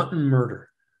 Wanton murder.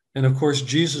 And of course,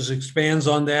 Jesus expands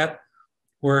on that,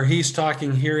 where he's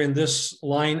talking here in this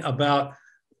line about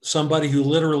somebody who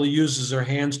literally uses their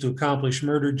hands to accomplish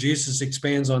murder. Jesus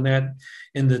expands on that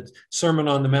in the Sermon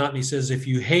on the Mount. He says, if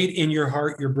you hate in your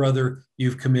heart your brother,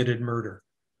 you've committed murder.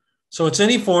 So it's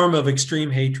any form of extreme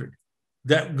hatred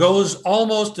that goes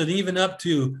almost and even up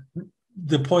to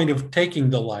the point of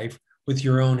taking the life with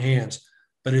your own hands.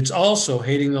 But it's also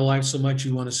hating the life so much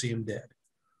you want to see him dead.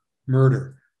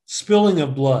 Murder, spilling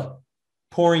of blood,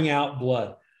 pouring out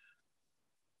blood.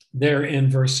 There in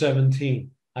verse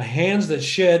 17, a hands that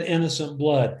shed innocent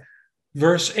blood.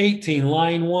 Verse 18,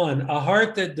 line 1, a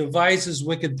heart that devises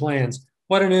wicked plans.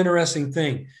 What an interesting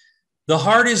thing. The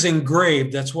heart is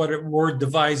engraved. That's what the word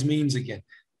devise means again.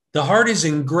 The heart is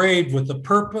engraved with the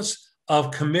purpose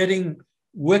of committing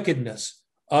wickedness,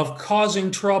 of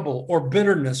causing trouble or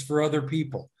bitterness for other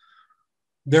people.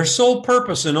 Their sole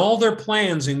purpose and all their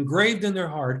plans engraved in their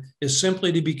heart is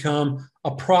simply to become a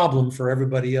problem for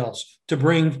everybody else, to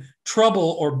bring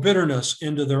trouble or bitterness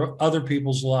into their other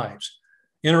people's lives.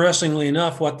 Interestingly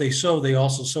enough, what they sow, they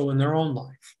also sow in their own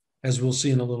life, as we'll see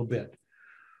in a little bit.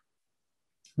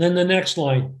 Then the next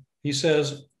line, he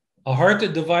says, a heart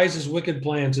that devises wicked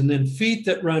plans, and then feet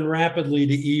that run rapidly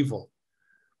to evil.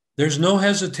 There's no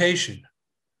hesitation.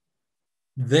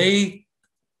 They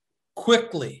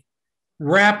quickly,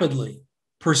 rapidly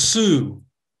pursue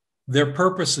their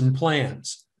purpose and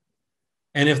plans.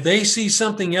 And if they see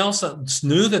something else that's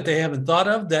new that they haven't thought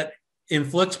of that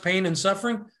inflicts pain and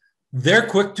suffering, they're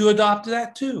quick to adopt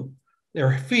that too.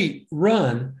 Their feet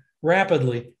run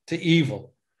rapidly to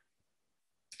evil.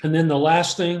 And then the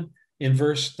last thing in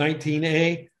verse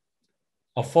 19a,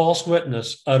 a false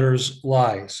witness utters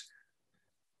lies.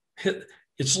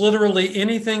 It's literally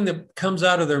anything that comes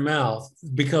out of their mouth,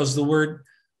 because the word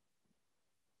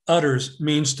utters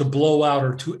means to blow out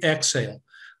or to exhale.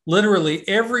 Literally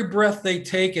every breath they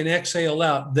take and exhale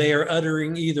out, they are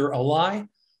uttering either a lie,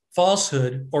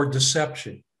 falsehood, or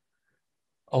deception.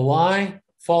 A lie,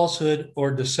 falsehood,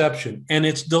 or deception. And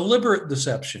it's deliberate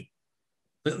deception.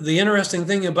 The interesting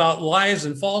thing about lies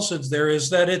and falsehoods there is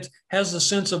that it has a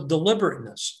sense of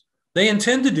deliberateness. They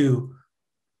intend to do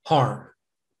harm,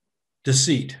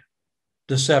 deceit,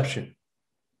 deception.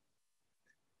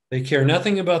 They care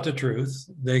nothing about the truth.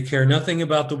 They care nothing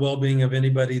about the well-being of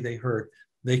anybody they hurt.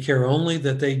 They care only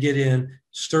that they get in,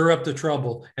 stir up the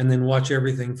trouble, and then watch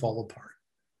everything fall apart.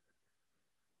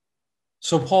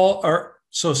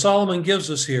 So Solomon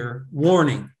gives us here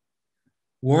warning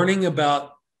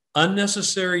about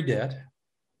unnecessary debt,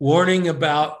 warning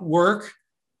about work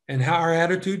and how our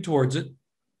attitude towards it,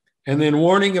 and then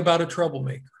warning about a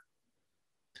troublemaker.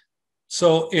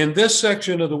 So in this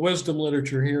section of the wisdom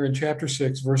literature here in chapter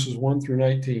 6, verses 1 through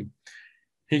 19,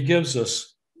 he gives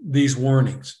us these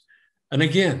warnings. And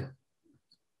again,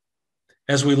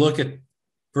 as we look at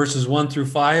verses 1 through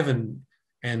 5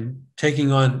 and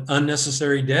taking on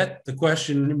unnecessary debt, the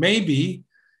question may be,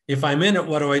 if I'm in it,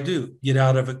 what do I do? Get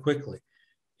out of it quickly.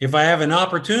 If I have an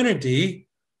opportunity,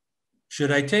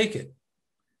 should I take it?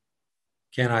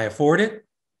 Can I afford it?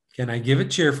 Can I give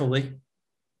it cheerfully?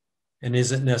 And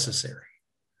is it necessary?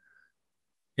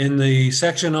 In the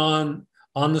section on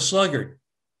the sluggard,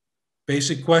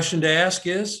 basic question to ask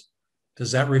is,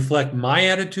 does that reflect my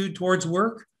attitude towards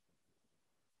work?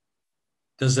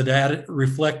 Does it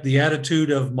reflect the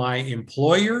attitude of my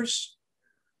employers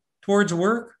towards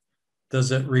work?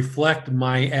 Does it reflect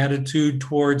my attitude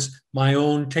towards my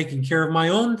own taking care of my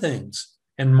own things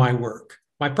and my work,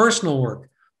 my personal work,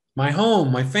 my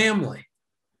home, my family?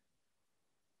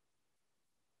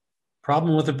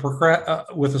 Problem with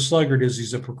a sluggard is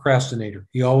he's a procrastinator.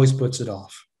 He always puts it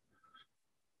off.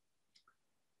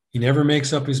 He never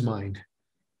makes up his mind.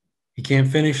 He can't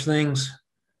finish things,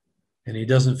 and he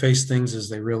doesn't face things as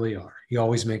they really are. He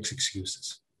always makes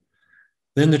excuses.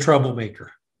 Then the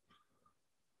troublemaker.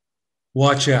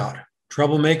 Watch out.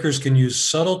 Troublemakers can use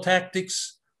subtle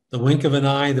tactics, the wink of an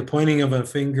eye, the pointing of a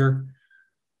finger,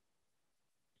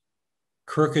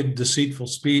 crooked, deceitful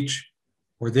speech,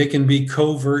 or they can be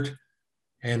covert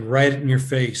and right in your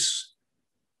face.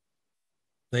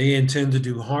 They intend to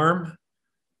do harm.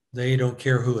 They don't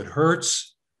care who it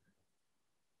hurts.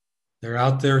 They're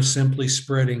out there simply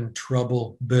spreading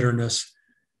trouble, bitterness,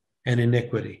 and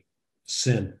iniquity,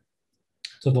 sin,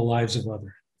 to the lives of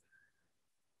others.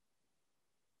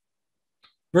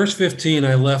 Verse 15,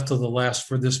 I left to the last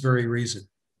for this very reason.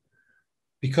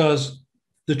 Because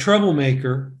the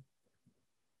troublemaker,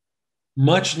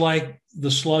 much like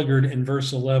the sluggard in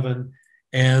verse 11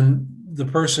 and the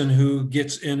person who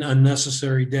gets in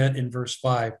unnecessary debt in verse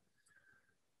 5,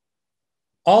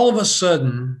 all of a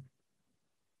sudden,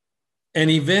 an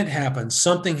event happens,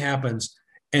 something happens,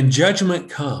 and judgment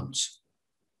comes.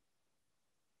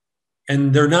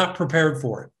 And they're not prepared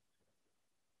for it.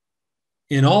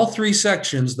 In all three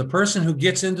sections, the person who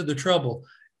gets into the trouble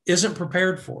isn't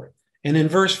prepared for it. And in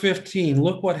verse 15,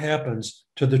 look what happens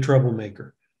to the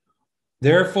troublemaker.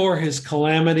 Therefore, his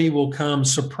calamity will come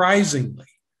surprisingly.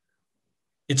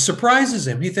 It surprises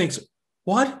him. He thinks,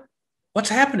 what? What's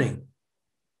happening?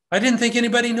 I didn't think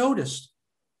anybody noticed.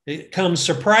 It comes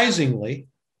surprisingly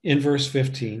in verse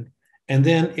 15, and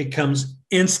then it comes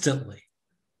instantly,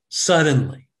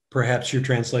 suddenly. Perhaps your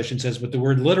translation says, but the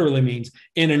word literally means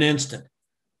in an instant.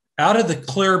 Out of the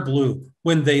clear blue,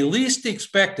 when they least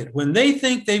expect it, when they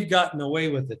think they've gotten away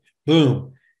with it,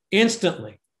 boom,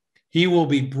 instantly, he will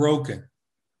be broken.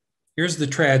 Here's the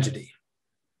tragedy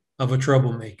of a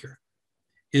troublemaker,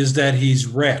 is that he's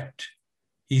wrecked,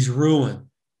 he's ruined.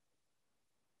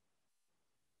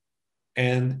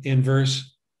 And in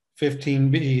verse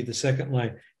 15b, the second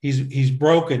line, he's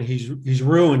broken, he's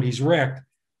ruined, he's wrecked.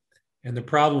 And the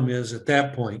problem is, at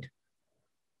that point,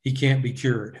 he can't be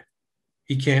cured.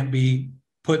 He can't be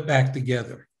put back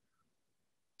together.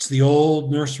 It's the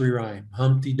old nursery rhyme,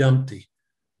 Humpty Dumpty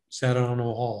sat on a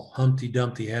wall. Humpty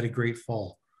Dumpty had a great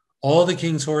fall. All the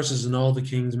king's horses and all the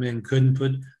king's men couldn't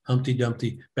put Humpty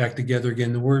Dumpty back together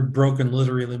again. The word broken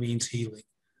literally means healing.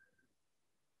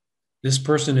 This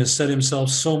person has set himself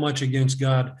so much against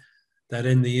God that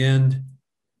in the end,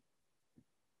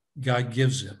 God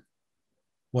gives him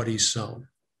what he's sown.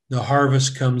 The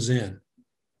harvest comes in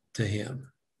to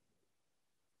him.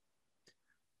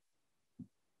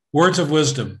 Words of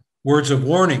wisdom, words of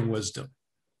warning wisdom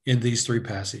in these three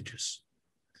passages.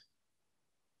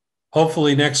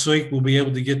 Hopefully next week we'll be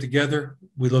able to get together.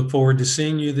 We look forward to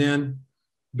seeing you then.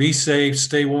 Be safe,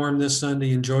 stay warm this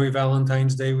Sunday, enjoy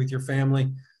Valentine's Day with your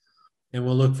family, and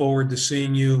we'll look forward to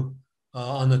seeing you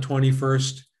on the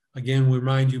 21st. Again, we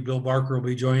remind you, Bill Barker will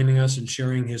be joining us and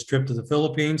sharing his trip to the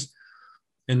Philippines.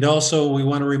 And also, we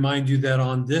want to remind you that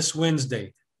on this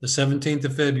Wednesday, the 17th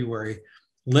of February,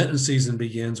 Lenten season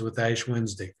begins with Ash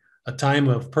Wednesday, a time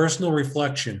of personal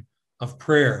reflection, of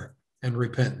prayer and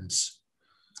repentance.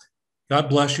 God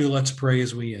bless you. Let's pray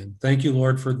as we end. Thank you,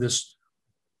 Lord, for this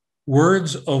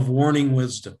words of warning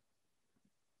wisdom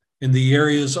in the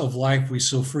areas of life we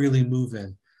so freely move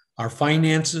in, our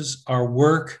finances, our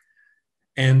work,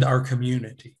 and our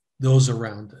community, those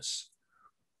around us.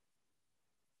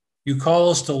 You call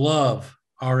us to love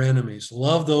our enemies,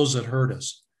 love those that hurt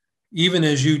us, even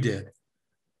as you did.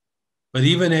 But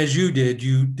even as you did,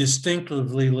 you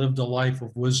distinctively lived a life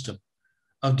of wisdom,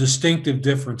 of distinctive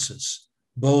differences,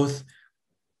 both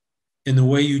in the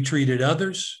way you treated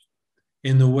others,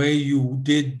 in the way you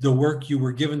did the work you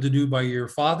were given to do by your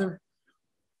Father,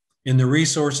 in the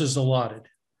resources allotted.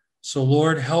 So,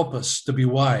 Lord, help us to be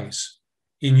wise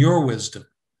in your wisdom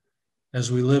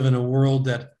as we live in a world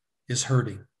that is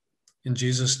hurting. In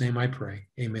Jesus' name I pray.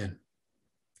 Amen.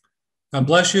 God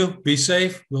bless you. Be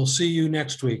safe. We'll see you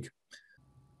next week.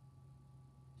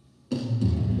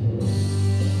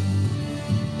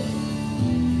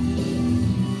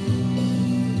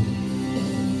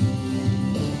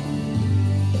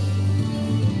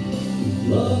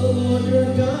 Love the Lord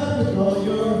your God with all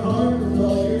your heart, with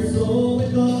all your soul,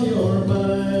 with all your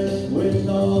mind, with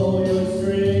all your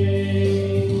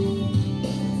strength.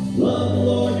 Love the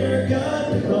Lord your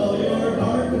God with all your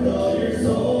heart, with all your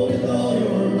soul, with all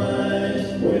your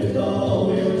mind, with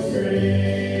all your strength.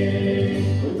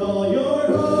 With all your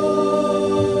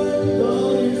heart, with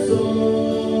all your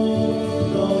soul,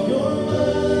 with all your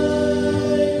mind,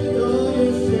 with all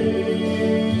your strength.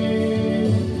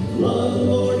 Love the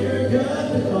Lord your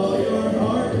God with all your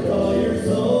heart, with all your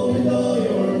soul, with all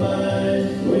your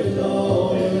mind, with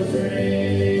all your strength.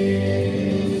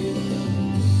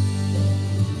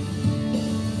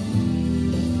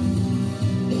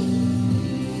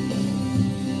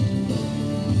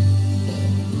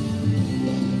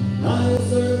 I will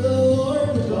serve the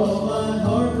Lord with all my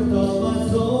heart, with all my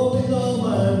soul, with all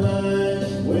my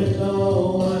mind, with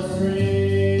all my strength.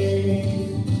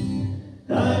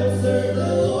 I will serve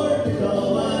the Lord with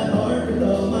all my heart, with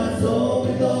all my soul,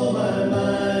 with all my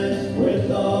mind,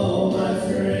 with all my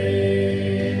strength.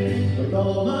 With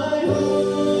all my heart,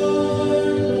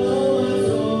 with all my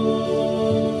soul,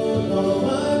 with all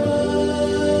my mind,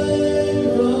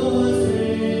 with all my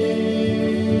strength.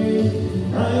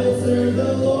 I will serve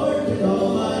the Lord with all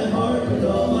my heart, with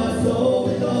all my soul,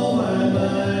 with all my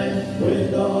mind,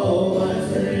 with all my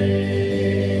strength.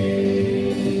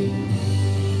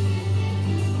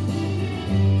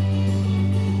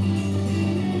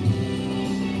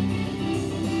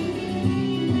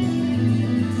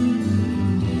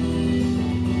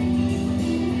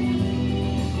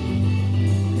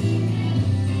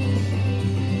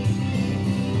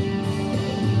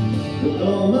 With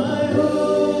all my heart,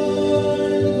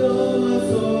 with all my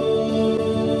soul,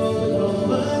 with all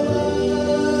my mind,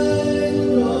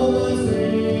 with all my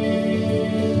strength.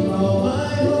 With all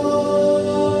my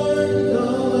heart, with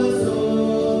all my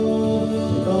soul,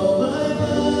 with all my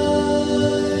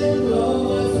mind, with all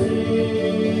my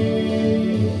strength.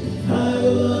 I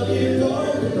will love you,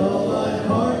 Lord, with all my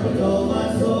heart, with all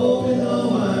my soul, with all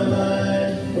my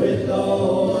mind, with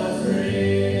all my strength.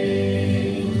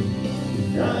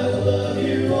 I will love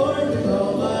you, Lord, with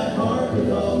all my heart,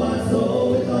 with all my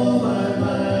soul, with all my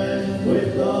mind,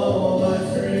 with all my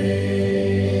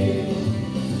strength.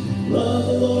 Love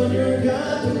the Lord your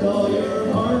God with all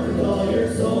your heart, with all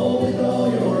your soul, with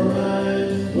all your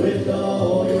mind, with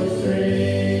all your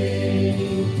strength.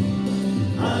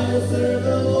 I will serve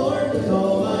the